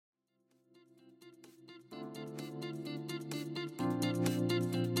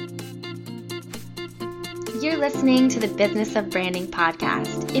You're listening to the Business of Branding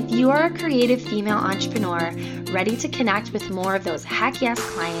podcast. If you are a creative female entrepreneur ready to connect with more of those heck yes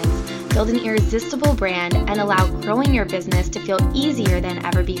clients, build an irresistible brand, and allow growing your business to feel easier than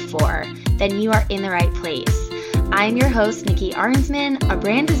ever before, then you are in the right place. I'm your host, Nikki Arnsman, a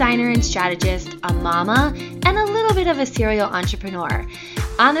brand designer and strategist, a mama, and a little bit of a serial entrepreneur.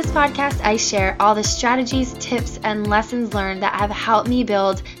 On this podcast, I share all the strategies, tips, and lessons learned that have helped me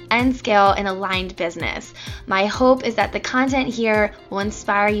build and scale an aligned business. My hope is that the content here will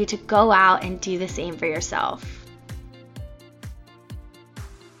inspire you to go out and do the same for yourself.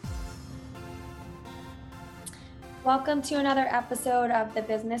 Welcome to another episode of the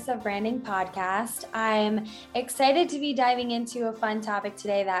Business of Branding podcast. I'm excited to be diving into a fun topic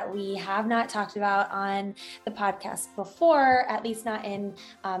today that we have not talked about on the podcast before, at least not in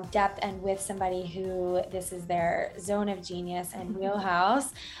depth and with somebody who this is their zone of genius and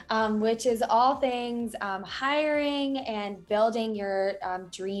wheelhouse, which is all things hiring and building your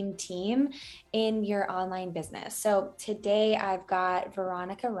dream team in your online business. So today I've got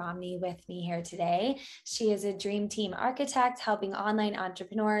Veronica Romney with me here today. She is a dream team architect helping online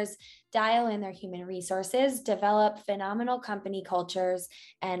entrepreneurs dial in their human resources, develop phenomenal company cultures,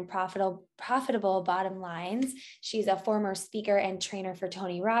 and profitable bottom lines. She's a former speaker and trainer for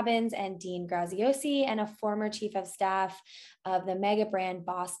Tony Robbins and Dean Graziosi, and a former chief of staff of the mega brand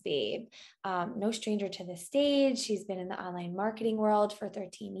Boss Babe. No stranger to the stage. She's been in the online marketing world for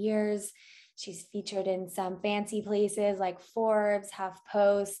 13 years. She's featured in some fancy places like Forbes,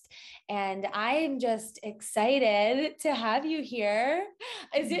 HuffPost, and I'm just excited to have you here.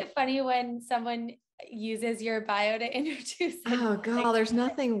 Is it funny when someone uses your bio to introduce? Oh God, there's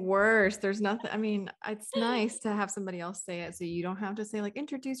nothing worse. There's nothing. I mean, it's nice to have somebody else say it, so you don't have to say like,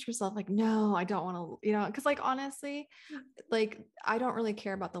 introduce yourself. Like, no, I don't want to, because like, honestly, like, I don't really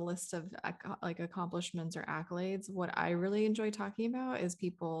care about the list of like accomplishments or accolades. What I really enjoy talking about is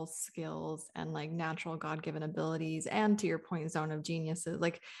people's skills and like natural God-given abilities. And to your point, zone of geniuses,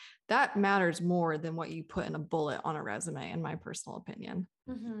 like that matters more than what you put in a bullet on a resume, in my personal opinion.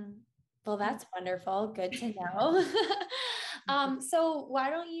 Mm-hmm. Well, that's wonderful. Good to know. So why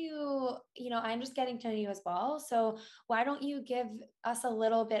don't you, I'm just getting to know you as well. So why don't you give us a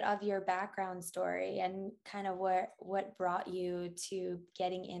little bit of your background story and kind of what brought you to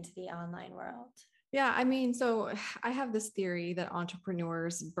getting into the online world? Yeah, I mean, so I have this theory that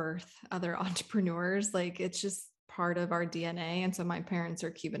entrepreneurs birth other entrepreneurs. Like it's just part of our DNA. And so my parents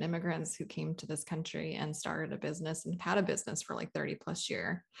are Cuban immigrants who came to this country and started a business and had a business for like 30 plus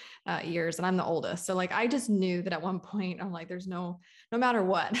years. And I'm the oldest. So like, I just knew that at one point I'm like, there's no matter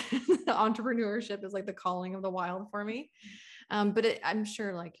what, entrepreneurship is like the calling of the wild for me. But I'm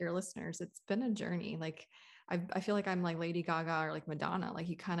sure like your listeners, it's been a journey. Like I feel like I'm like Lady Gaga or like Madonna. Like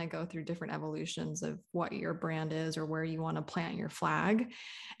you kind of go through different evolutions of what your brand is or where you want to plant your flag.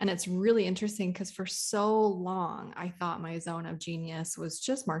 And it's really interesting because for so long, I thought my zone of genius was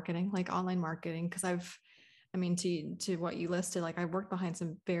just marketing, like online marketing. Cause to what you listed, like I worked behind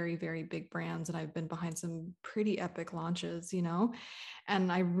some very, very big brands and I've been behind some pretty epic launches,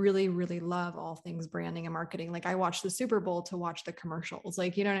 and I really, really love all things branding and marketing. Like I watch the Super Bowl to watch the commercials,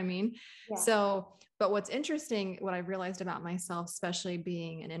 like, you know what I mean? Yeah. So, but what's interesting, what I've realized about myself, especially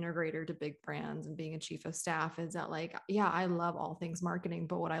being an integrator to big brands and being a chief of staff, is that like, yeah, I love all things marketing,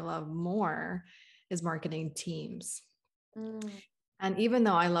 but what I love more is marketing teams. And even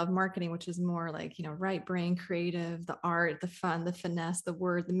though I love marketing, which is more like, right brain creative, the art, the fun, the finesse, the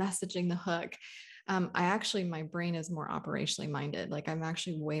word, the messaging, the hook, my brain is more operationally minded. Like I'm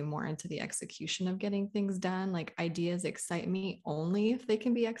actually way more into the execution of getting things done. Like ideas excite me only if they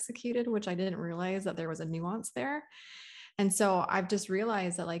can be executed, which I didn't realize that there was a nuance there. And so I've just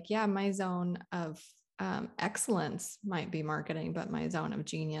realized that like, yeah, my zone of excellence might be marketing, but my zone of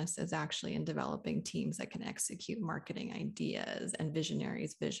genius is actually in developing teams that can execute marketing ideas and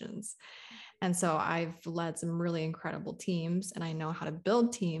visionaries' visions. And so I've led some really incredible teams, and I know how to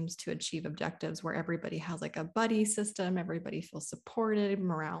build teams to achieve objectives where everybody has like a buddy system, everybody feels supported,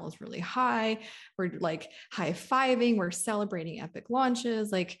 morale is really high, we're like high-fiving, we're celebrating epic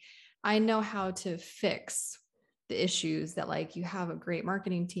launches. Like I know how to fix the issues that like you have a great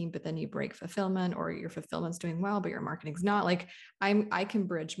marketing team, but then you break fulfillment, or your fulfillment's doing well, but your marketing's not. Like I can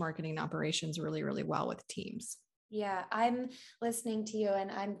bridge marketing operations really, really well with teams. Yeah, I'm listening to you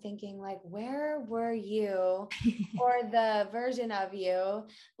and I'm thinking like, where were you or the version of you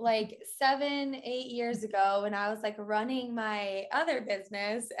like 7-8 years ago when I was like running my other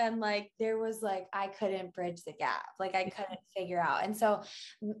business and like there was like I couldn't bridge the gap, like I couldn't figure out. And so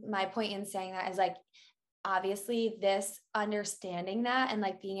my point in saying that is like obviously this understanding that and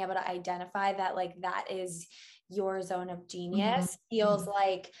like being able to identify that like that is your zone of genius feels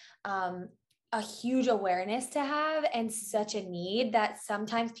like a huge awareness to have and such a need that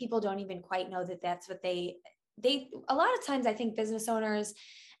sometimes people don't even quite know that that's what they a lot of times I think business owners,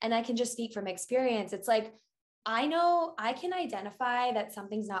 and I can just speak from experience, it's like I know I can identify that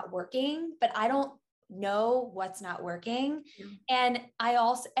something's not working, but I don't know what's not working. Yeah. And I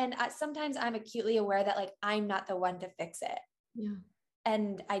also, and sometimes I'm acutely aware that like I'm not the one to fix it. Yeah.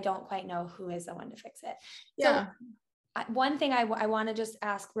 And I don't quite know who is the one to fix it. Yeah. So one thing I want to just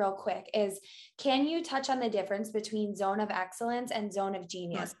ask real quick is, can you touch on the difference between zone of excellence and zone of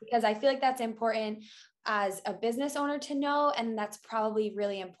genius? Sure. Because I feel like that's important as a business owner to know. And that's probably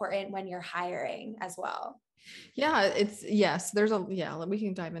really important when you're hiring as well. Yeah, we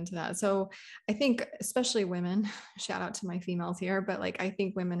can dive into that. So I think especially women, shout out to my females here, but like I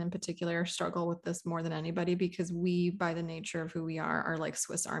think women in particular struggle with this more than anybody because we, by the nature of who we are like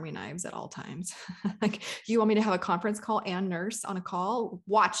Swiss Army knives at all times. Like, you want me to have a conference call and nurse on a call?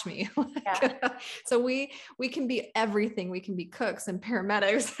 Watch me. So we can be everything. We can be cooks and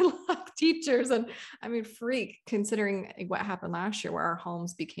paramedics and teachers. And I mean, freak, considering what happened last year where our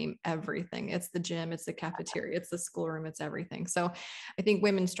homes became everything. It's the gym, it's the cafeteria, it's the schoolroom, it's everything. So I think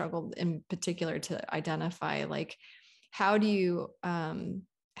women struggle in particular to identify like, how do you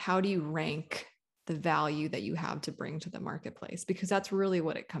rank the value that you have to bring to the marketplace? Because that's really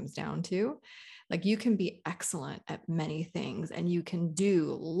what it comes down to. Like, you can be excellent at many things and you can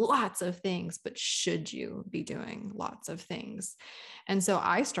do lots of things, but should you be doing lots of things? And so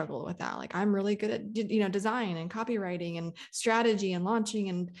I struggle with that. Like, I'm really good at, design and copywriting and strategy and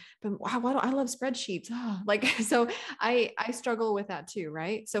launching, but why do I love spreadsheets? So I struggle with that too.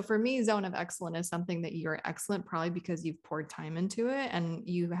 Right. So for me, zone of excellence is something that you're excellent, probably because you've poured time into it and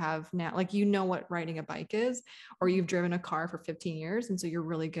you have now, like, what riding a bike is, or you've driven a car for 15 years. And so you're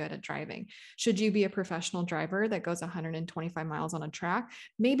really good at driving. Should you be a professional driver that goes 125 miles on a track?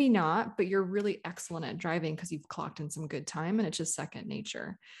 Maybe not, but you're really excellent at driving because you've clocked in some good time and it's just second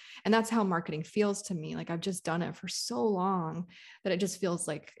nature. And that's how marketing feels to me. Like, I've just done it for so long that it just feels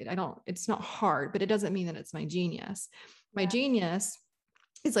like it's not hard, but it doesn't mean that it's my genius. My genius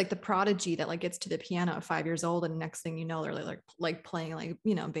is like the prodigy that like gets to the piano at 5 years old and next thing you know they're like playing like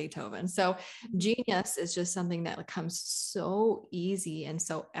Beethoven. So genius is just something that comes so easy and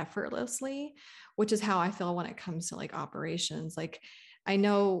so effortlessly, which is how I feel when it comes to like operations. Like, I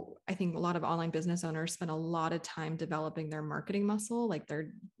think a lot of online business owners spend a lot of time developing their marketing muscle. Like,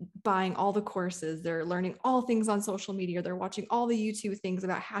 they're buying all the courses, they're learning all things on social media, they're watching all the YouTube things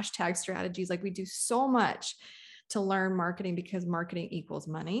about hashtag strategies. Like, we do so much to learn marketing because marketing equals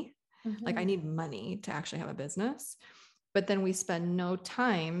money. Like, I need money to actually have a business, but then we spend no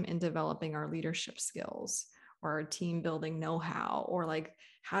time in developing our leadership skills or our team building know-how, or like,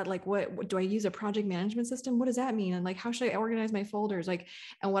 what do I use a project management system? What does that mean? And like, how should I organize my folders? Like,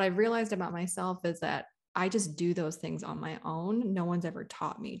 and what I've realized about myself is that I just do those things on my own. No one's ever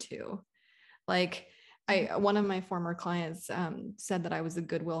taught me to. Like, one of my former clients said that I was the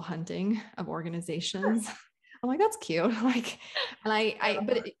Goodwill Hunting of organizations. I'm like, that's cute. Like, and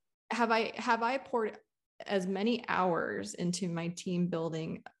but have I poured as many hours into my team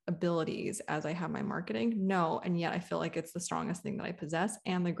building abilities as I have my marketing? No. And yet I feel like it's the strongest thing that I possess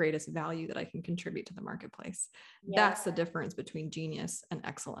and the greatest value that I can contribute to the marketplace. That's the difference between genius and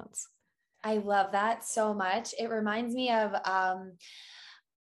excellence. I love that so much. It reminds me of,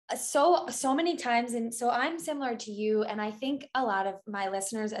 so many times. And so I'm similar to you. And I think a lot of my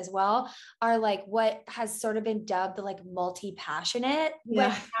listeners as well are like what has sort of been dubbed the like multi-passionate,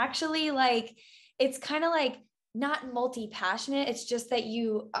 when actually like, it's kind of like not multi-passionate. It's just that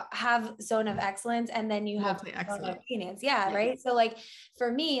you have zone of excellence and then you have zone of genius. Yeah. Right. So like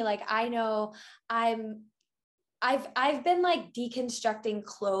for me, like, I know I've been like deconstructing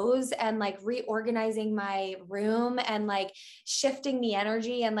clothes and like reorganizing my room and like shifting the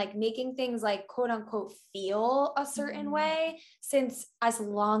energy and like making things like quote unquote feel a certain way since as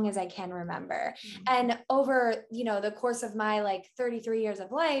long as I can remember. And over, the course of my like 33 years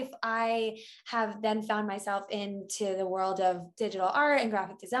of life, I have then found myself into the world of digital art and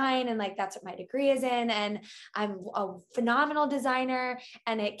graphic design. And like, that's what my degree is in. And I'm a phenomenal designer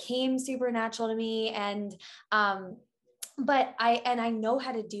and it came super natural to me. And, but I know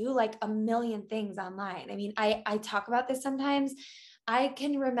how to do like a million things online. I mean, I talk about this sometimes. I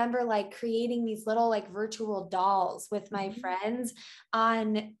can remember like creating these little like virtual dolls with my friends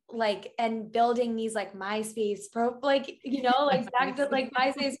on like, and building these like MySpace like, like back to like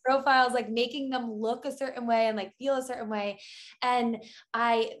MySpace profiles, like making them look a certain way and like feel a certain way. And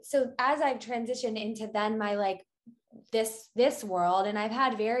so as I've transitioned into then my like this world, and I've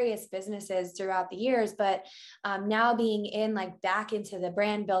had various businesses throughout the years, but now being in like back into the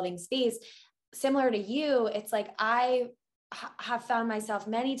brand building space, similar to you, it's like I have found myself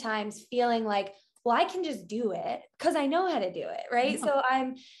many times feeling like, well, I can just do it because I know how to do it. Right. Yeah. So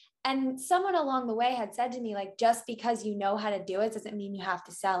and someone along the way had said to me, like, just because you know how to do it doesn't mean you have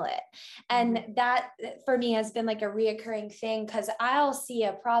to sell it. And that for me has been like a reoccurring thing, because I'll see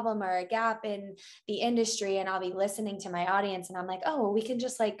a problem or a gap in the industry and I'll be listening to my audience and I'm like, oh, well, we can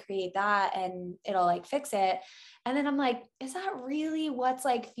just like create that and it'll like fix it. And then I'm like, is that really what's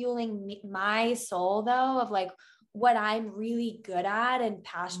like fueling my soul though, of like what I'm really good at and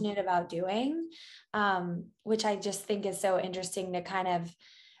passionate about doing? Which I just think is so interesting to kind of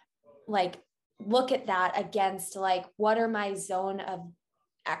like look at that against like, what are my zone of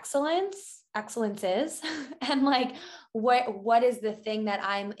excellence is, and like, what is the thing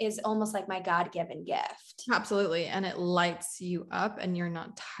that is almost like my God-given gift. Absolutely. And it lights you up and you're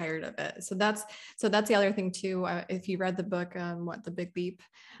not tired of it. So that's the other thing too. If you read the book, The Big Leap,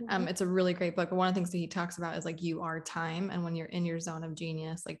 it's a really great book. But one of the things that he talks about is like, you are time. And when you're in your zone of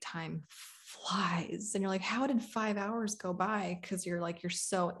genius, like time flies and you're like, how did 5 hours go by? Cause you're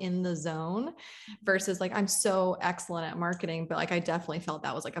so in the zone versus like, I'm so excellent at marketing, but like, I definitely felt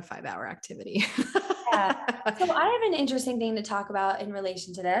that was like a 5-hour activity. Yeah. So I have an interesting thing to talk about in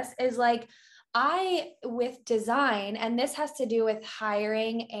relation to this is like, with design, and this has to do with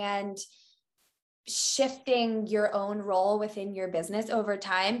hiring and shifting your own role within your business over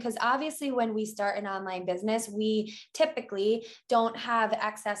time. Because obviously when we start an online business, we typically don't have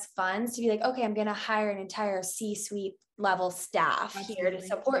excess funds to be like, okay, I'm going to hire an entire C-suite level staff here to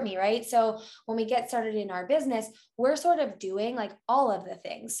support me. Right. So when we get started in our business, we're sort of doing like all of the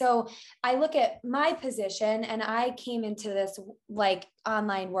things. So I look at my position, and I came into this like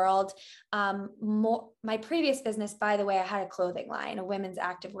online world. My previous business, by the way, I had a clothing line, a women's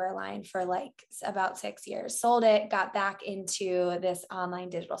activewear line for like about 6 years, sold it, got back into this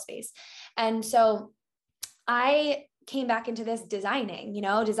online digital space. And so I came back into this designing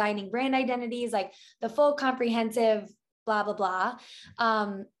brand identities, like the full comprehensive blah, blah,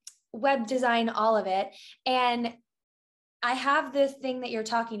 blah, web design, all of it. And I have this thing that you're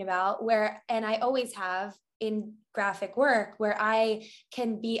talking about and I always have in graphic work, where I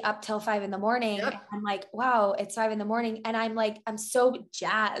can be up till 5 a.m. Yep. I'm like, wow, it's 5 a.m. And I'm so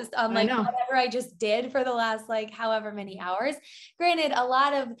jazzed on like whatever I just did for the last like however many hours. Granted, a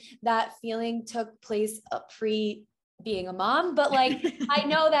lot of that feeling took place pre being a mom, but like, I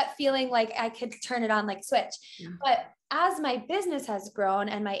know that feeling, like I could turn it on like switch. Yeah. But as my business has grown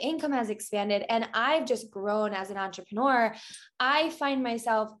and my income has expanded and I've just grown as an entrepreneur, I find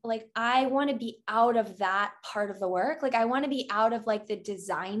myself like, I want to be out of that part of the work. Like I want to be out of like the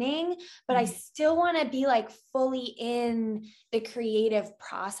designing, but I still want to be like fully in the creative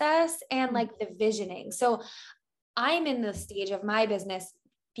process and like the visioning. So I'm in the stage of my business,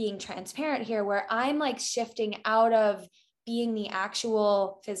 being transparent here, where I'm like shifting out of being the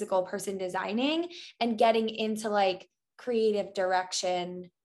actual physical person designing and getting into like creative direction,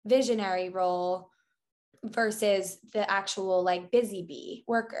 visionary role versus the actual like busy bee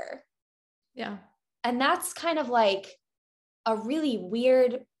worker. Yeah. And that's kind of like a really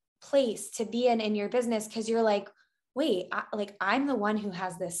weird place to be in your business, because you're like, wait, I'm the one who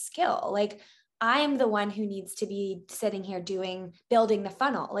has this skill. Like I'm the one who needs to be sitting here building the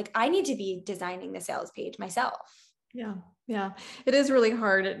funnel. Like I need to be designing the sales page myself. Yeah. Yeah. It is really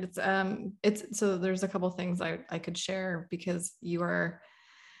hard. It's so there's a couple of things I could share, because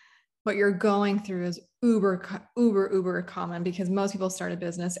what you're going through is uber common, because most people start a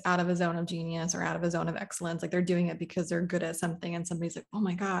business out of a zone of genius or out of a zone of excellence. Like they're doing it because they're good at something, and somebody's like, oh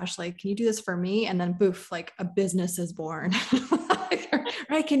my gosh, like, can you do this for me? And then boof, like a business is born.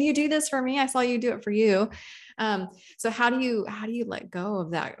 Right. Can you do this for me? I saw you do it for you. So how do you let go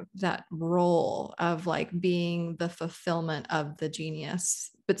of that role of like being the fulfillment of the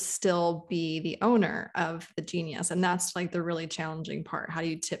genius but still be the owner of the genius. And that's like the really challenging part. How do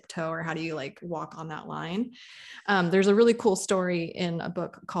you tiptoe, or how do you like walk on that line? There's a really cool story in a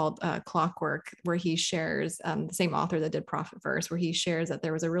book called Clockwork, where he shares, the same author that did Profit First, where he shares that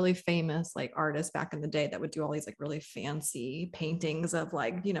there was a really famous like artist back in the day that would do all these like really fancy paintings of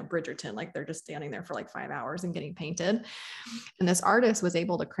like, you know, Bridgerton, like they're just standing there for like 5 hours and getting painted. And this artist was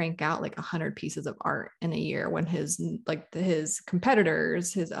able to crank out like 100 pieces of art in a year, when his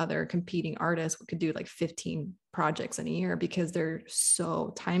competitors, his other competing artists, could do like 15 projects in a year, because they're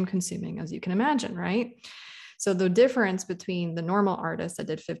so time consuming, as you can imagine, right? So the difference between the normal artist that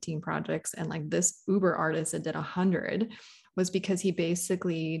did 15 projects and like this Uber artist that did 100 was because he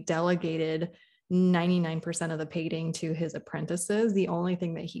basically delegated 99% of the painting to his apprentices. The only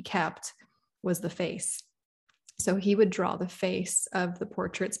thing that he kept was the face. So he would draw the face of the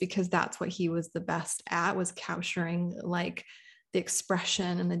portraits, because that's what he was the best at, was capturing like the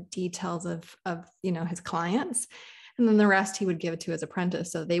expression and the details of you know, his clients. And then the rest he would give it to his apprentice.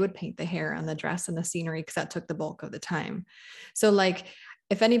 So they would paint the hair and the dress and the scenery, because that took the bulk of the time. So like,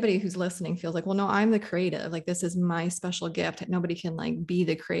 if anybody who's listening feels like, well, no, I'm the creative, like this is my special gift, nobody can like be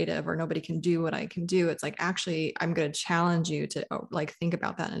the creative, or nobody can do what I can do. It's like, actually, I'm going to challenge you to like think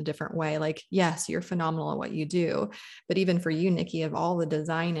about that in a different way. Like, yes, you're phenomenal at what you do, but even for you, Nikki, of all the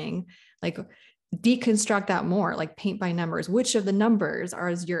designing, like deconstruct that more, like paint by numbers. Which of the numbers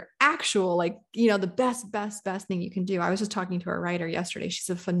are your actual, like, you know, the best thing you can do? I was just talking to a writer yesterday. She's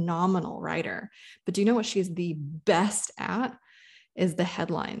a phenomenal writer, but do you know what she's the best at? Is the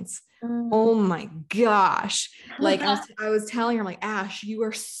headlines. Oh my gosh. Like I was telling her, I'm like, Ash, you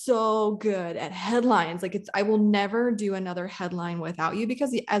are so good at headlines. Like I will never do another headline without you,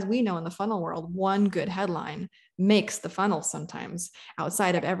 because as we know in the funnel world, one good headline makes the funnel sometimes,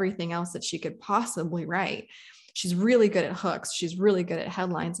 outside of everything else that she could possibly write. She's really good at hooks. She's really good at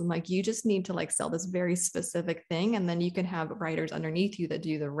headlines. I'm like, you just need to like sell this very specific thing. And then you can have writers underneath you that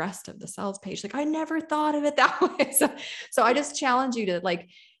do the rest of the sales page. Like, I never thought of it that way. So I just challenge you to like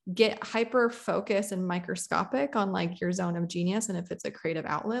get hyper focused and microscopic on like your zone of genius. And if it's a creative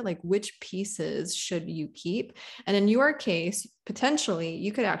outlet, like which pieces should you keep? And in your case, potentially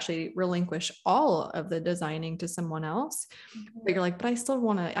you could actually relinquish all of the designing to someone else. But you're like, but I still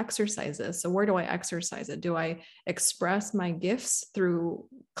want to exercise this. So where do I exercise it? Do I express my gifts through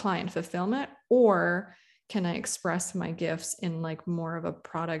client fulfillment, or can I express my gifts in like more of a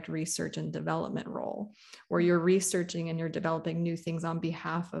product research and development role, where you're researching and you're developing new things on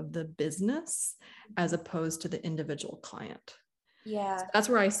behalf of the business as opposed to the individual client? Yeah. So that's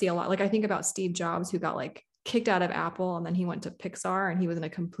where I see a lot. Like I think about Steve Jobs, who got like kicked out of Apple, and then he went to Pixar, and he was in a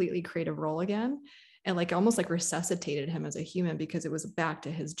completely creative role again, and like almost like resuscitated him as a human, because it was back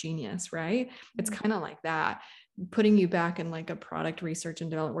to his genius, right? It's kind of like that, putting you back in like a product research and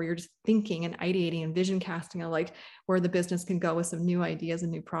development, where you're just thinking and ideating and vision casting of like where the business can go with some new ideas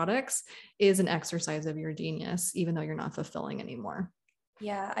and new products, is an exercise of your genius, even though you're not fulfilling anymore.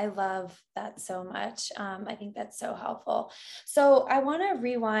 Yeah, I love that so much. I think that's so helpful. So I want to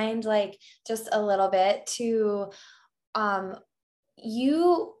rewind like just a little bit to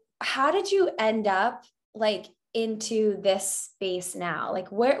you, how did you end up like into this space now? Like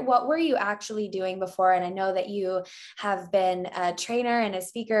what were you actually doing before? And I know that you have been a trainer and a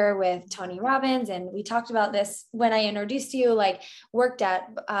speaker with Tony Robbins, and we talked about this when I introduced you, like worked at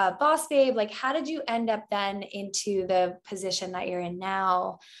Boss Babe. Like how did you end up then into the position that you're in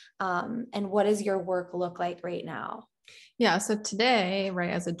now? And what does your work look like right now? Yeah. So today, right,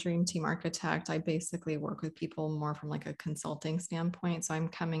 as a dream team architect, I basically work with people more from like a consulting standpoint. So I'm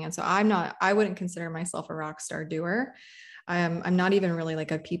coming in. So I wouldn't consider myself a rock star doer. I'm not even really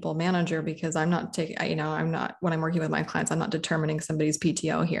like a people manager, because I'm not taking, you know, I'm not, when I'm working with my clients, I'm not determining somebody's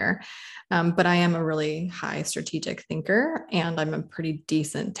PTO here. But I am a really high strategic thinker, and I'm a pretty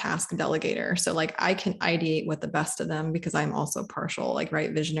decent task delegator. So like I can ideate with the best of them, because I'm also partial, like,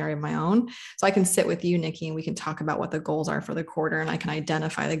 right, visionary of my own. So I can sit with you, Nikki, and we can talk about what the goals are for the quarter, and I can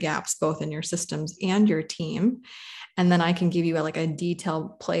identify the gaps both in your systems and your team. And then I can give you a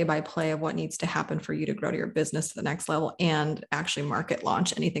detailed play by play of what needs to happen for you to grow to your business to the next level, and actually market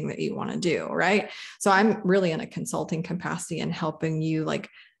launch anything that you want to do. Right. So I'm really in a consulting capacity and helping you like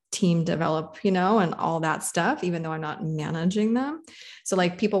team develop, you know, and all that stuff, even though I'm not managing them. So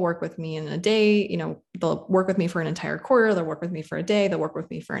like people work with me in a day, you know, they'll work with me for an entire quarter, they'll work with me for a day, they'll work with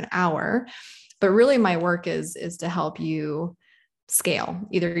me for an hour. But really my work is to help you scale.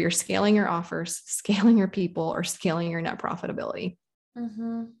 Either you're scaling your offers, scaling your people, or scaling your net profitability.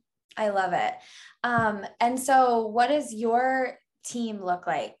 Mm-hmm. I love it. And so what does your team look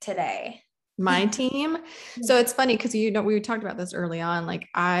like today? My team. So it's funny because, we talked about this early on. Like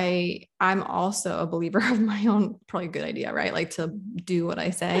I'm also a believer of my own, probably a good idea, right? Like to do what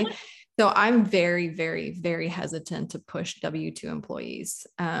I say. So I'm very, very, very hesitant to push W-2 employees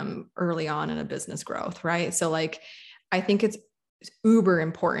early on in a business growth, right? So like, I think it's uber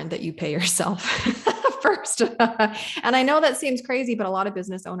important that you pay yourself first. And I know that seems crazy, but a lot of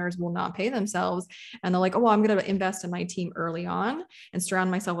business owners will not pay themselves. And they're like, oh, well, I'm going to invest in my team early on and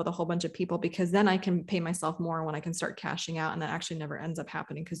surround myself with a whole bunch of people because then I can pay myself more when I can start cashing out. And that actually never ends up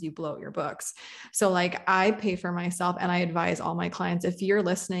happening because you bloat your books. So like I pay for myself and I advise all my clients, if you're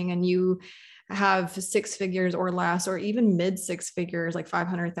listening and you have 6 figures or less, or even mid 6 figures, like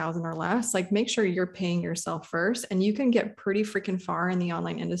 500,000 or less, like make sure you're paying yourself first. And you can get pretty freaking far in the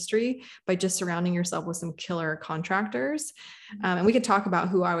online industry by just surrounding yourself with some killer contractors. And we could talk about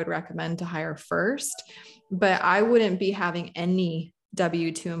who I would recommend to hire first, but I wouldn't be having any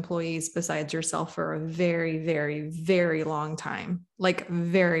W-2 employees besides yourself for a very, very, very long time, like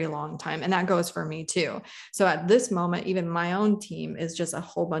very long time. And that goes for me too. So at this moment, even my own team is just a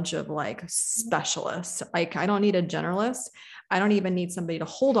whole bunch of like specialists. Like I don't need a generalist. I don't even need somebody to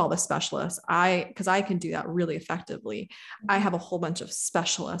hold all the specialists. Because I can do that really effectively. I have a whole bunch of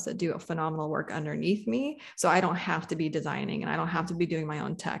specialists that do a phenomenal work underneath me. So I don't have to be designing and I don't have to be doing my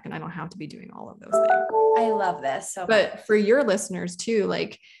own tech and I don't have to be doing all of those things. I love this so much. But for your listeners too,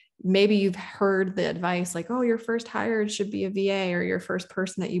 like maybe you've heard the advice like, oh, your first hire should be a VA or your first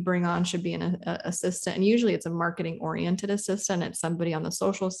person that you bring on should be an assistant. And usually it's a marketing oriented assistant. It's somebody on the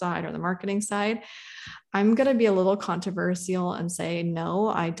social side or the marketing side. I'm going to be a little controversial and say, no,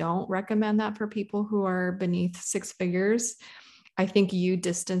 I don't recommend that for people who are beneath 6 figures. I think you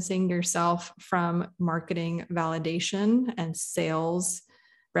distancing yourself from marketing validation and sales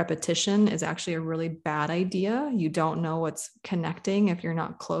repetition is actually a really bad idea. You don't know what's connecting if you're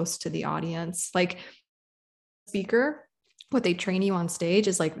not close to the audience. Like speaker, what they train you on stage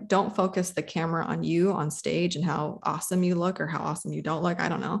is like, don't focus the camera on you on stage and how awesome you look or how awesome you don't look. I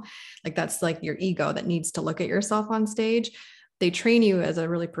don't know. Like that's like your ego that needs to look at yourself on stage. They train you as a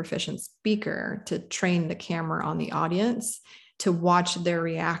really proficient speaker to train the camera on the audience to watch their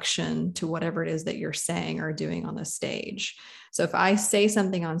reaction to whatever it is that you're saying or doing on the stage. So if I say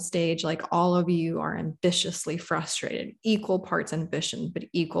something on stage, like all of you are ambitiously frustrated, equal parts ambition, but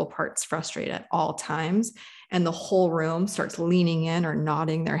equal parts frustrated at all times, and the whole room starts leaning in or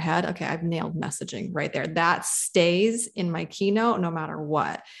nodding their head, okay, I've nailed messaging right there. That stays in my keynote no matter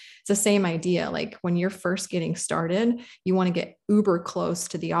what. It's the same idea. Like when you're first getting started, you want to get uber close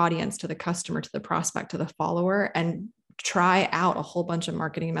to the audience, to the customer, to the prospect, to the follower, and try out a whole bunch of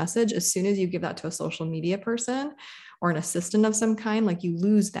marketing message. As soon as you give that to a social media person or an assistant of some kind, like you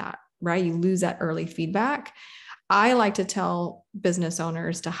lose that, right? You lose that early feedback. I like to tell business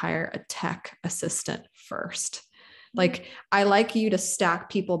owners to hire a tech assistant first. Like I like you to stack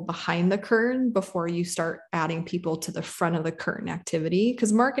people behind the curtain before you start adding people to the front of the curtain activity,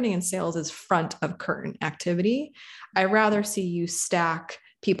 because marketing and sales is front of curtain activity. I rather see you stack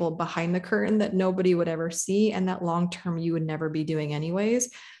people behind the curtain that nobody would ever see and that long-term you would never be doing anyways.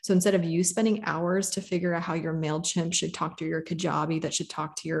 So instead of you spending hours to figure out how your MailChimp should talk to your Kajabi, that should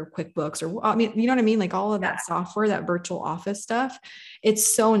talk to your QuickBooks, or I mean, you know what I mean? Like all of that software, that virtual office stuff,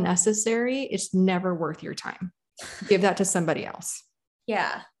 it's so necessary. It's never worth your time. Give that to somebody else.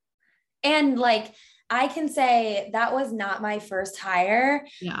 Yeah. And like, I can say that was not my first hire,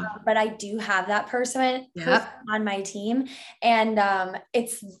 but I do have that person on my team. And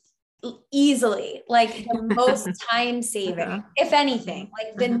it's easily like the most time saving, if anything,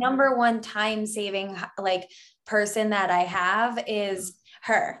 like the number one time saving, like person that I have is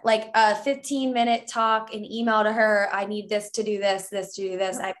her. Like a 15-minute talk, an email to her. I need this to do this to do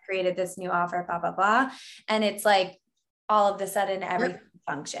this. I've created this new offer, blah, blah, blah. And it's like all of a sudden everything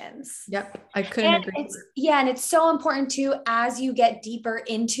functions. Yep. I couldn't agree. And it's so important too, as you get deeper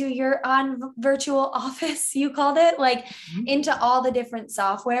into your on virtual office, you called it, like into all the different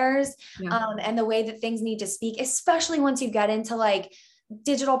softwares, and the way that things need to speak, especially once you get into like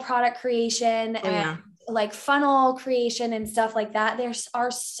digital product creation and like funnel creation and stuff like that. There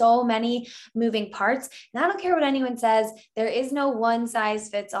are so many moving parts. And I don't care what anyone says. There is no one size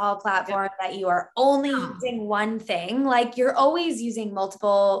fits all platform that you are only using one thing. Like you're always using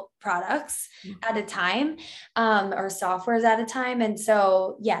multiple products at a time, or softwares at a time. And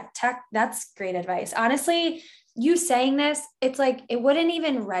so tech, that's great advice. Honestly, you saying this, it's like, it wouldn't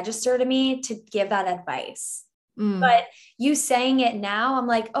even register to me to give that advice. But you saying it now, I'm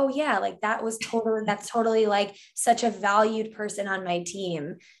like, oh yeah, like that's totally like such a valued person on my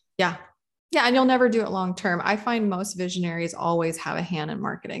team. Yeah. Yeah, and you'll never do it long term. I find most visionaries always have a hand in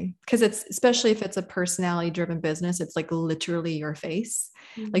marketing because it's, especially if it's a personality driven business, it's like literally your face.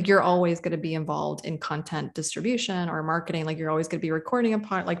 Like Mhm. you're always going to be involved in content distribution or marketing. Like you're always going to be recording a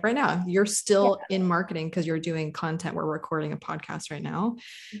pod. Like right now, you're Yeah. still in marketing because you're doing content. We're recording a podcast right now.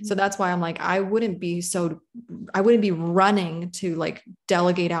 So Mhm. that's why I'm like, I wouldn't be running to like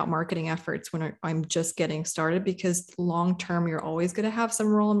delegate out marketing efforts when I'm just getting started, because long term, you're always going to have some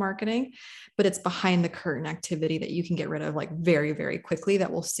role in marketing, but it's behind the curtain activity that you can get rid of like very, very quickly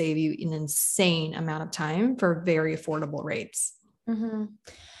that will save you an insane amount of time for very affordable rates. Mhm.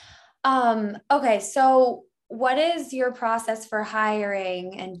 Okay, so what is your process for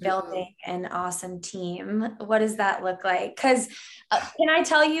hiring and Ooh. building an awesome team? What does that look like? Because can I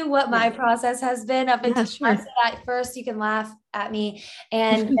tell you what Yeah. my process has been up Yeah, until now? So sure. that first you can laugh at me,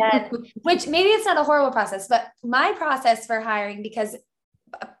 and then, which maybe it's not a horrible process, but my process for hiring, because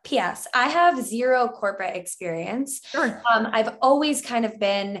P.S. I have zero corporate experience. Sure. I've always kind of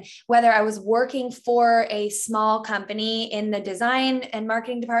been, whether I was working for a small company in the design and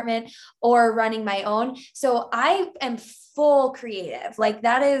marketing department or running my own. So I am full creative. Like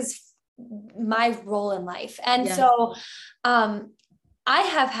that is my role in life. And Yes. so I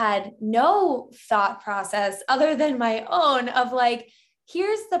have had no thought process other than my own of like,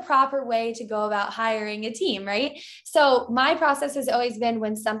 here's the proper way to go about hiring a team, right? So my process has always been,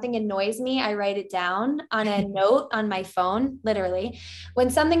 when something annoys me, I write it down on a note on my phone, literally. When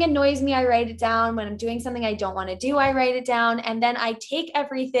something annoys me, I write it down. When I'm doing something I don't want to do, I write it down. And then I take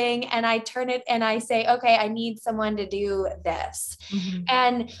everything and I turn it and I say, okay, I need someone to do this. Mhm.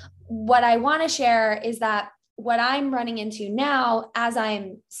 And what I want to share is that what I'm running into now as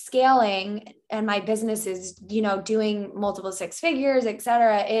I'm scaling and my business is, doing multiple six figures, et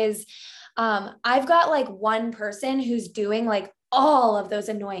cetera, is I've got like one person who's doing like all of those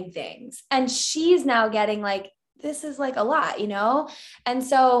annoying things. And she's now getting like, this is like a lot. And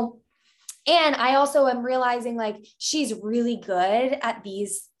so, and I also am realizing like she's really good at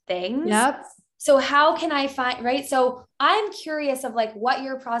these things. Yep. So how can I find, right? So I'm curious of like what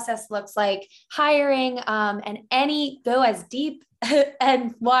your process looks like hiring, and any go as deep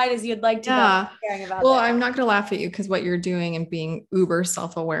and wide as you'd like to go Yeah. sharing about Well, this. I'm not going to laugh at you because what you're doing and being uber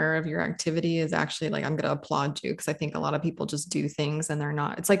self-aware of your activity is actually like, I'm going to applaud you, because I think a lot of people just do things and they're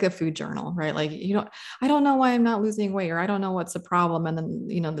not. It's like a food journal, right? Like, I don't know why I'm not losing weight, or I don't know what's the problem. And then,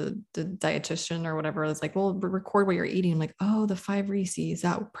 the dietitian or whatever is like, well, record what you're eating. I'm like, oh, the 5 Reese's,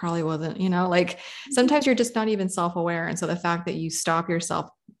 that probably wasn't, like sometimes you're just not even self-aware. And so the fact that you stop yourself,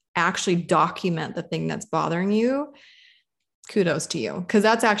 actually document the thing that's bothering you, kudos to you, because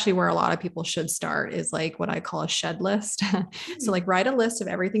that's actually where a lot of people should start, is like what I call a shed list. So like write a list of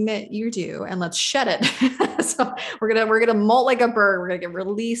everything that you do and let's shed it. So we're gonna molt like a bird. We're gonna get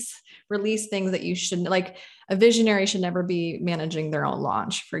release things that you shouldn't. Like a visionary should never be managing their own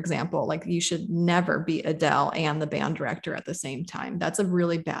launch, for example. Like you should never be Adele and the band director at the same time. That's a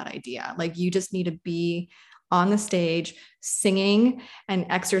really bad idea. Like you just need to be on the stage singing and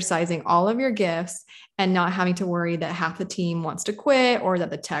exercising all of your gifts, and not having to worry that half the team wants to quit, or that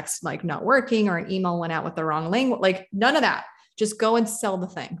the text like not working, or an email went out with the wrong language. Like none of that. Just go and sell the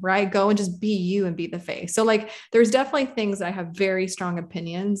thing, right? Go and just be you and be the face. So like there's definitely things that I have very strong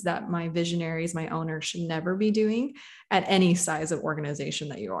opinions that my visionaries, my owners should never be doing at any size of organization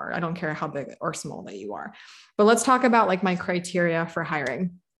that you are. I don't care how big or small that you are. But let's talk about like my criteria for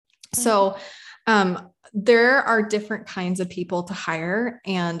hiring. So there are different kinds of people to hire,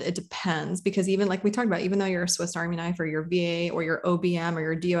 and it depends, because even like we talked about, even though you're a Swiss Army knife or your VA or your OBM or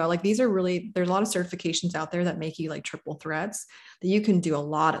your DOL, like these are really, there's a lot of certifications out there that make you like triple threats, that you can do a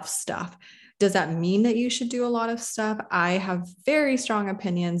lot of stuff. Does that mean that you should do a lot of stuff? I have very strong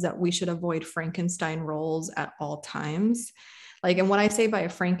opinions that we should avoid Frankenstein roles at all times. Like, and what I say by a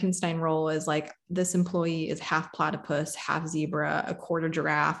Frankenstein role is like, this employee is half platypus, half zebra, a quarter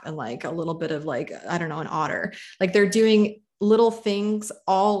giraffe, and like a little bit of like, I don't know, an otter. Like they're doing little things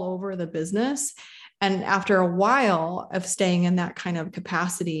all over the business. And after a while of staying in that kind of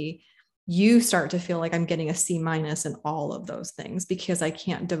capacity, you start to feel like I'm getting a C- in all of those things, because I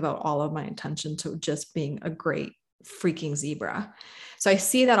can't devote all of my attention to just being a great freaking zebra. So I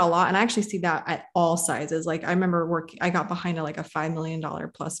see that a lot. And I actually see that at all sizes. Like I remember I got behind like a $5 million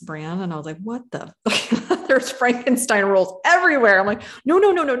plus brand, and I was like, what the, there's Frankenstein rolls everywhere. I'm like, no,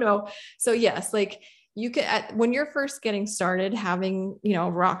 no, no, no, no. So yes, like you can, when you're first getting started, having,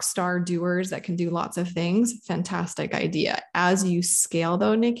 rock star doers that can do lots of things, fantastic idea. As you scale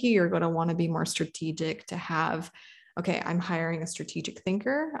though, Nikki, you're going to want to be more strategic, to have okay, I'm hiring a strategic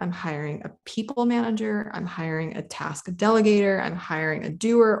thinker, I'm hiring a people manager, I'm hiring a task delegator, I'm hiring a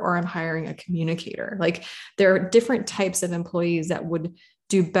doer, or I'm hiring a communicator. Like there are different types of employees that would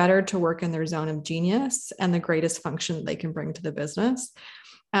do better to work in their zone of genius and the greatest function they can bring to the business.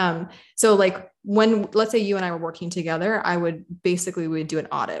 So like when, let's say you and I were working together, we'd do an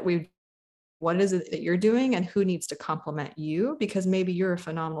audit. What is it that you're doing and who needs to complement you? Because maybe you're a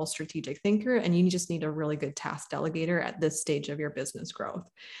phenomenal strategic thinker and you just need a really good task delegator at this stage of your business growth.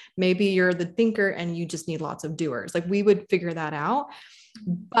 Maybe you're the thinker and you just need lots of doers. Like we would figure that out.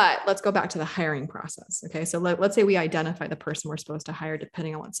 But let's go back to the hiring process. Okay. So let's say we identify the person we're supposed to hire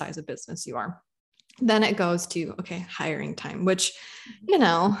depending on what size of business you are. Then it goes to, okay, hiring time, which,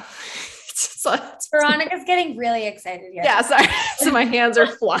 Veronica's getting really excited. Yeah, sorry. So my hands are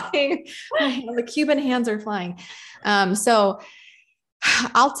flying. The Cuban hands are flying. So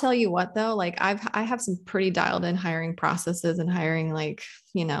I'll tell you what though, like I have some pretty dialed in hiring processes and hiring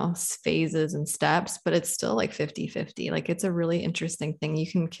phases and steps, but it's still like 50-50. Like it's a really interesting thing. You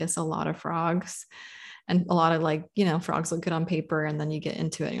can kiss a lot of frogs and a lot of frogs look good on paper. And then you get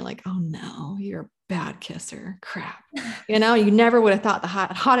into it and you're like, oh no, you're a bad kisser. Crap. You never would have thought the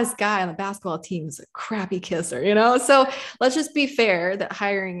hottest guy on the basketball team is a crappy kisser, So let's just be fair that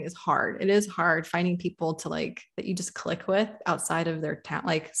hiring is hard. It is hard finding people to that you just click with outside of their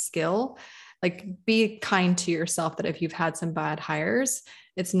skill. Be kind to yourself that if you've had some bad hires,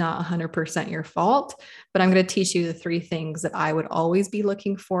 it's not 100% your fault, but I'm going to teach you the 3 things that I would always be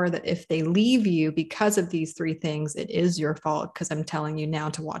looking for, that if they leave you because of these 3 things, it is your fault because I'm telling you now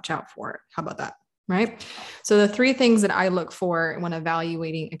to watch out for it. How about that? Right? So the 3 things that I look for when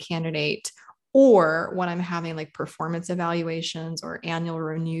evaluating a candidate, or when I'm having performance evaluations or annual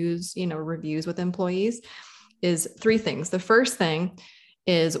reviews with employees, is 3 things. The first thing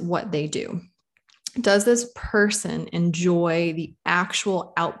is what they do. Does this person enjoy the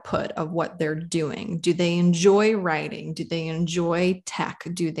actual output of what they're doing? Do they enjoy writing? Do they enjoy tech?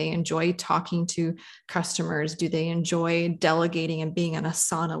 Do they enjoy talking to customers? Do they enjoy delegating and being an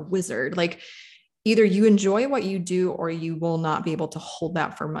Asana wizard? Either you enjoy what you do or you will not be able to hold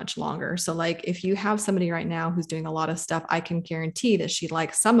that for much longer. So if you have somebody right now who's doing a lot of stuff, I can guarantee that she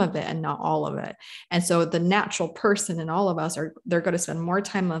likes some of it and not all of it. And so the natural person in all of us they're going to spend more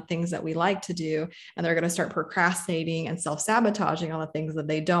time on things that we like to do, and they're going to start procrastinating and self-sabotaging on the things that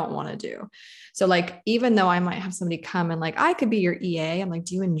they don't want to do. So even though I might have somebody come and I could be your EA, I'm like,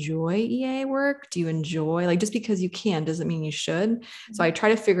 do you enjoy EA work? Do you enjoy, just because you can doesn't mean you should. So I try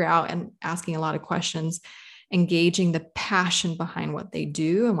to figure out, and asking a lot of questions, engaging the passion behind what they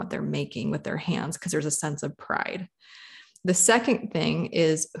do and what they're making with their hands, because there's a sense of pride. The second thing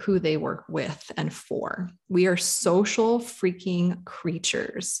is who they work with and for. We are social freaking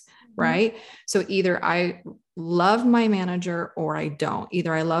creatures, right? So either I love my manager or I don't.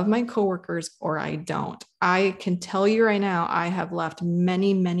 Either I love my coworkers or I don't. I can tell you right now, I have left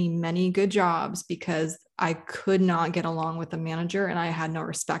many, many, many good jobs because I could not get along with the manager and I had no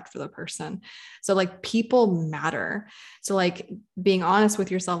respect for the person. So people matter. So being honest with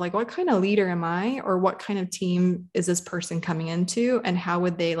yourself, what kind of leader am I, or what kind of team is this person coming into, and how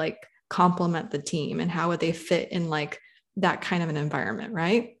would they complement the team, and how would they fit in that kind of an environment,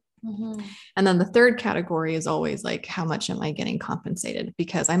 right? Mm-hmm. And then the third category is always how much am I getting compensated?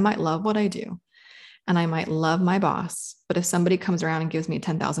 Because I might love what I do and I might love my boss, but if somebody comes around and gives me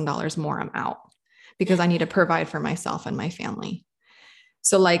 $10,000 more, I'm out, because I need to provide for myself and my family.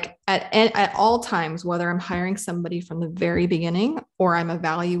 So at all times, whether I'm hiring somebody from the very beginning or I'm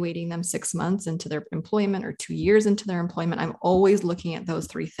evaluating them 6 months into their employment or 2 years into their employment, I'm always looking at those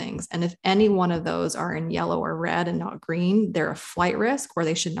 3 things. And if any one of those are in yellow or red and not green, they're a flight risk or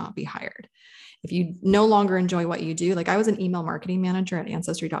they should not be hired. If you no longer enjoy what you do, I was an email marketing manager at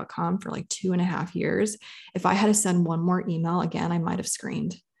ancestry.com for 2.5 years. If I had to send one more email again, I might have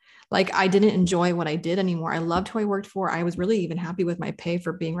screamed. I didn't enjoy what I did anymore. I loved who I worked for. I was really even happy with my pay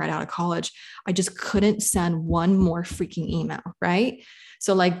for being right out of college. I just couldn't send one more freaking email, right?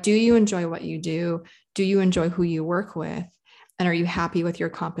 So do you enjoy what you do? Do you enjoy who you work with? And are you happy with your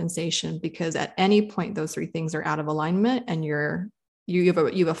compensation? Because at any point, those 3 things are out of alignment and you have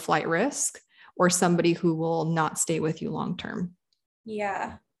a flight risk or somebody who will not stay with you long-term.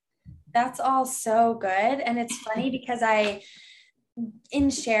 Yeah, that's all so good. And it's funny because in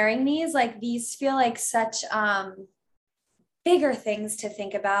sharing these feel like such bigger things to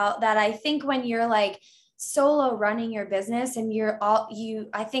think about, that I think when you're solo running your business and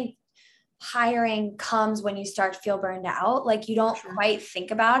I think hiring comes when you start to feel burned out. You don't quite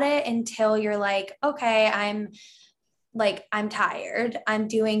think about it until you're okay, I'm like, I'm tired, I'm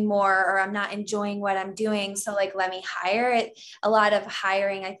doing more, or I'm not enjoying what I'm doing. So like, let me hire it. A lot of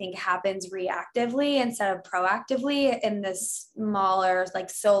hiring, I think, happens reactively instead of proactively in this smaller, like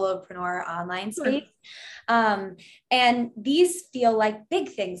solopreneur online space. And these feel like big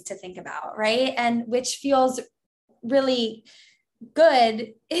things to think about, right? And which feels really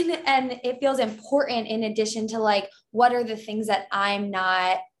good and it feels important, in addition to like, what are the things that I'm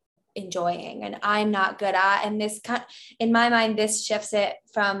not enjoying and I'm not good at. And this in my mind, this shifts it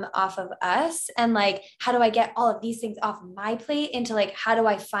from off of us and like, how do I get all of these things off my plate into like, how do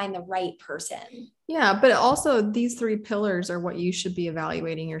I find the right person? Yeah, but also these three pillars are what you should be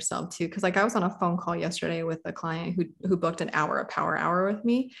evaluating yourself too. Cause like I was on a phone call yesterday with a client who booked an hour, a power hour with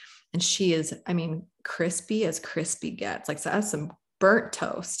me. And she is, I mean, crispy as crispy gets. Like, so that's some burnt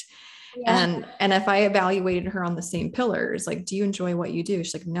toast. Yeah. And if I evaluated her on the same pillars, like, do you enjoy what you do?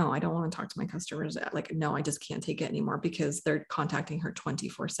 She's like, no, I don't want to talk to my customers. Like, no, I just can't take it anymore because they're contacting her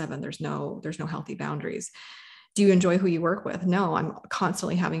 24/7. There's no healthy boundaries. Do you enjoy who you work with? No, I'm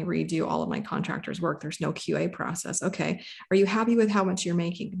constantly having to redo all of my contractors' work. There's no QA process. Okay. Are you happy with how much you're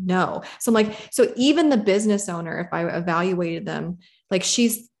making? No. So I'm like, so even the business owner, if I evaluated them, like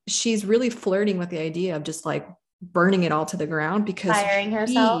she's really flirting with the idea of just like burning it all to the ground because Hiring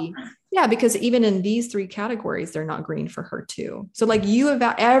herself. yeah, because even in these three categories, they're not green for her too. So like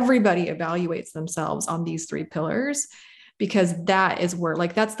everybody evaluates themselves on these three pillars, because that is where,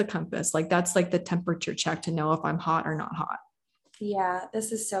 like, that's the compass. Like, that's like the temperature check to know if I'm hot or not hot. Yeah,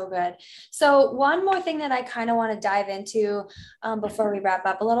 this is so good. So one more thing that I kind of want to dive into before we wrap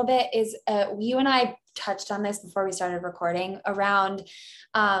up a little bit is you and I touched on this before we started recording around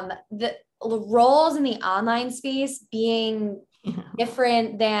the roles in the online space being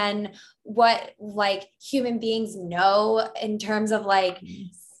different than what like human beings know in terms of like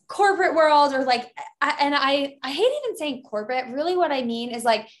corporate world, or like, I hate even saying corporate. Really what I mean is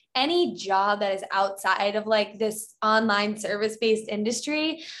like any job that is outside of like this online service-based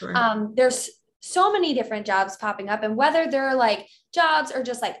industry. Right. There's so many different jobs popping up, and whether they're like jobs or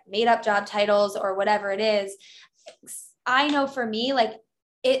just like made up job titles or whatever it is, I know for me, like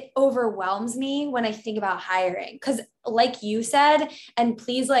it overwhelms me when I think about hiring. Cause like you said, and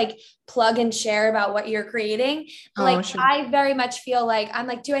please like plug and share about what you're creating. Like, Oh, sure. I very much feel like I'm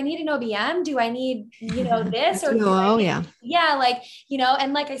like, do I need an OBM? Do I need, this or do I Oh, need, yeah. yeah, like,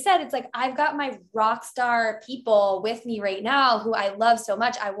 and like I said, it's like, I've got my rock star people with me right now who I love so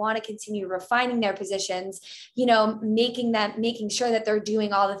much. I want to continue refining their positions, making sure that they're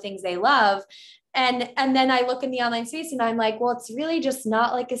doing all the things they love. And then I look in the online space and I'm like, well, it's really just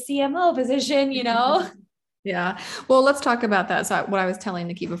not like a CMO position, Yeah. Well, let's talk about that. So what I was telling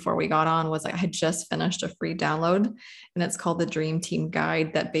Nikki before we got on was I had just finished a free download, and it's called the Dream Team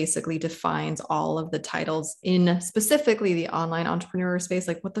Guide, that basically defines all of the titles in specifically the online entrepreneur space.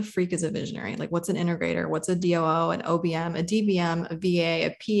 Like, what the freak is a visionary? Like, what's an integrator? What's a DOO, an OBM, a DBM, a VA,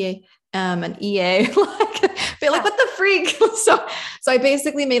 a PAM, an EA? Like what the freak? So I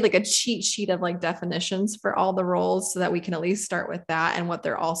basically made like a cheat sheet of like definitions for all the roles so that we can at least start with that and what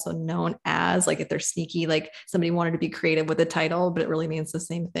they're also known as. Like if they're sneaky, like somebody wanted to be creative with a title, but it really means the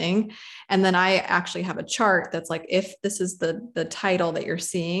same thing. And then I actually have a chart that's like, if this is the title that you're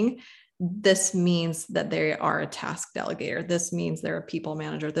seeing, this means that they are a task delegator. This means they're a people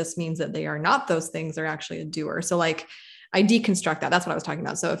manager. This means that they are not those things. They're actually a doer. So like I deconstruct that. That's what I was talking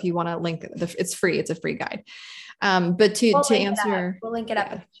about. So if you want to link, it's free. It's a free guide. But to answer, we'll link it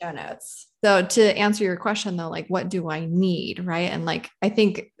up in the show notes. So to answer your question though, like what do I need? Right. And like, I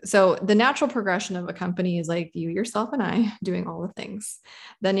think, so the natural progression of a company is like you, yourself, and I doing all the things.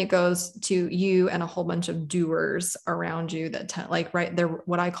 Then it goes to you and a whole bunch of doers around you that like, right. They're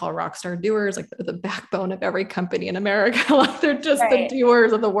what I call rock star doers, like the backbone of every company in America. Like they're just the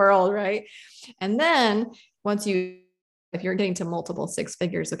doers of the world. Right. And then if you're getting to multiple six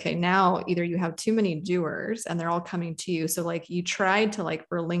figures, okay, now either you have too many doers and they're all coming to you. So like you tried to like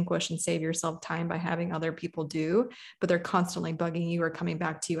relinquish and save yourself time by having other people do, but they're constantly bugging you or coming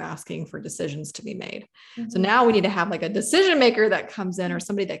back to you asking for decisions to be made. Mm-hmm. So now we need to have like a decision maker that comes in, or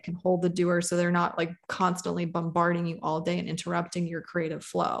somebody that can hold the doer so they're not like constantly bombarding you all day and interrupting your creative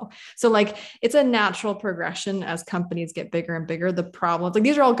flow. So like it's a natural progression as companies get bigger and bigger. The problems, like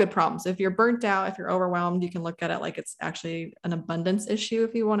these are all good problems. If you're burnt out, if you're overwhelmed, you can look at it like it's actually an abundance issue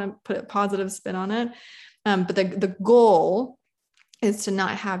if you want to put a positive spin on it. But the goal is to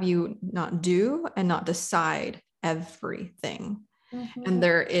not have you not do and not decide everything. Mm-hmm. And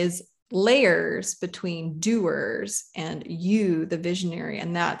there is layers between doers and you, the visionary.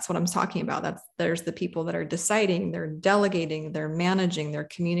 And that's what I'm talking about. There's the people that are deciding, they're delegating, they're managing, they're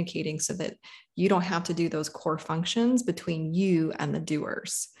communicating, so that you don't have to do those core functions between you and the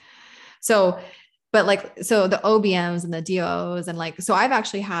doers. So the OBMs and the DOs and so I've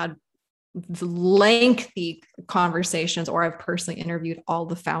actually had lengthy conversations, or I've personally interviewed all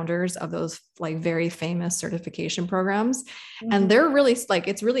the founders of those very famous certification programs. Mm-hmm. And they're really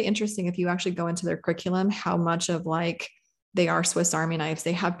it's really interesting if you actually go into their curriculum, how much of they are Swiss Army knives.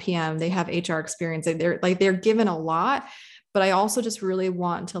 They have PM, they have HR experience. They're given a lot. But I also just really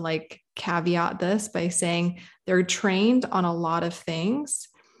want to caveat this by saying they're trained on a lot of things,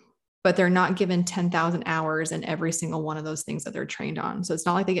 but they're not given 10,000 hours in every single one of those things that they're trained on. So it's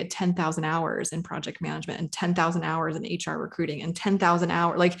not like they get 10,000 hours in project management and 10,000 hours in HR recruiting and 10,000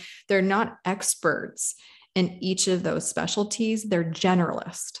 hours. They're not experts in each of those specialties. They're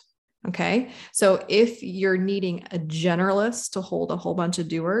generalist. Okay. So if you're needing a generalist to hold a whole bunch of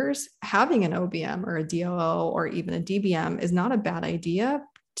doers, having an OBM or a DOO or even a DBM is not a bad idea.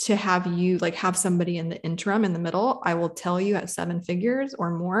 To have you have somebody in the interim in the middle. I will tell you, at 7 figures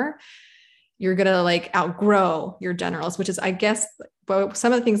or more, you're going to outgrow your generalist, which is, I guess,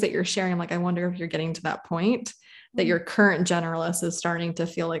 some of the things that you're sharing. I'm I wonder if you're getting to that point that your current generalist is starting to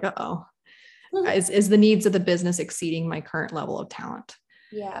feel is the needs of the business exceeding my current level of talent?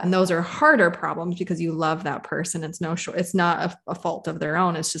 Yeah. And those are harder problems because you love that person. It's not a fault of their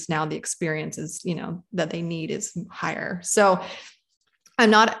own. It's just now the experiences, that they need is higher. So I'm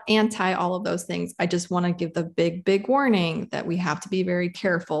not anti all of those things. I just want to give the big warning that we have to be very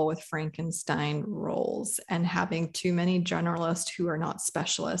careful with Frankenstein roles and having too many generalists who are not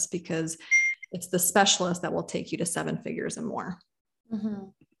specialists, because it's the specialist that will take you to 7 figures and more. Mm-hmm.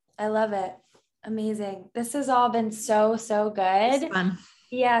 I love it. Amazing. This has all been so good. It's fun.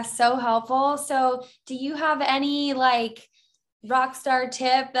 Yeah. So helpful. So do you have any rock star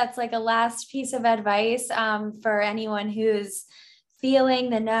tip that's a last piece of advice for anyone who's feeling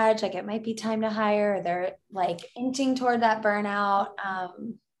the nudge, it might be time to hire, or they're inching toward that burnout?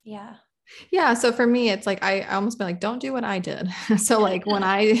 Yeah. Yeah. So for me, it's I almost been don't do what I did. So when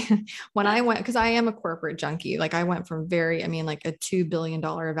I went, because I am a corporate junkie, I went from a $2 billion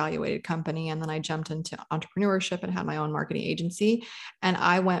evaluated company. And then I jumped into entrepreneurship and had my own marketing agency. And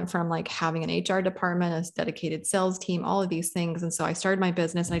I went from having an HR department, a dedicated sales team, all of these things. And so I started my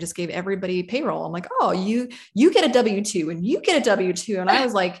business and I just gave everybody payroll. I'm oh, you get a W-2 and you get a W-2. And I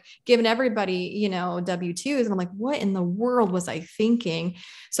was giving everybody, W-2s. And I'm what in the world was I thinking?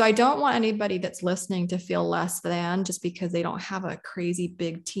 So I don't want anybody that's listening to feel less than just because they don't have a crazy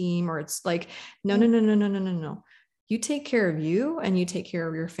big team, or it's no. You take care of you and you take care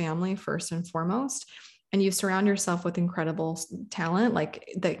of your family first and foremost. And you surround yourself with incredible talent,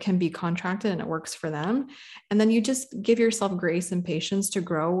 that can be contracted and it works for them. And then you just give yourself grace and patience to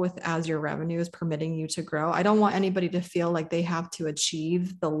grow as your revenue is permitting you to grow. I don't want anybody to feel they have to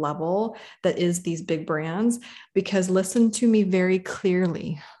achieve the level that is these big brands, because listen to me very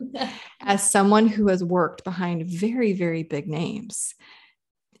clearly. As someone who has worked behind very, very big names,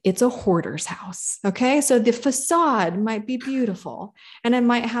 it's a hoarder's house. Okay. So the facade might be beautiful and it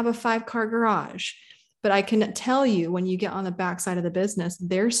might have a 5-car garage. But I can tell you, when you get on the backside of the business,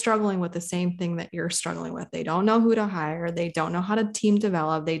 they're struggling with the same thing that you're struggling with. They don't know who to hire. They don't know how to team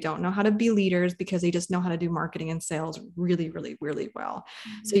develop. They don't know how to be leaders, because they just know how to do marketing and sales really, really, really well.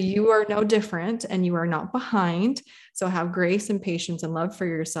 Mm-hmm. So you are no different and you are not behind. So have grace and patience and love for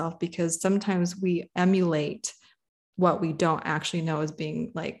yourself, because sometimes we emulate what we don't actually know as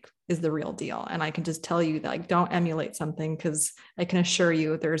being is the real deal. And I can just tell you that don't emulate something, because I can assure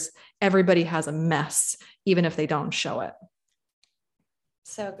you everybody has a mess, even if they don't show it.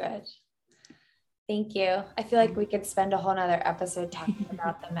 So good. Thank you. I feel we could spend a whole nother episode talking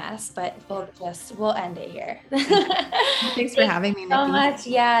about the mess, but we'll end it here. Thanks for having me, Nikki. So much.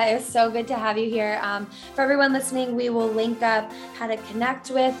 Yeah, it was so good to have you here. For everyone listening, we will link up how to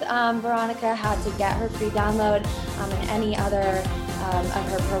connect with Veronica, how to get her free download, and any other of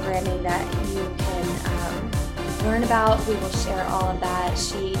her programming that you can learn about. We will share all of that.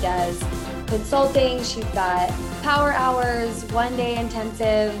 She does consulting. She's got power hours, 1-day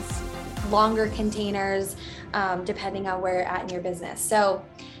intensives, longer containers, depending on where you're at in your business. So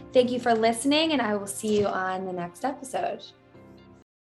thank you for listening, and I will see you on the next episode.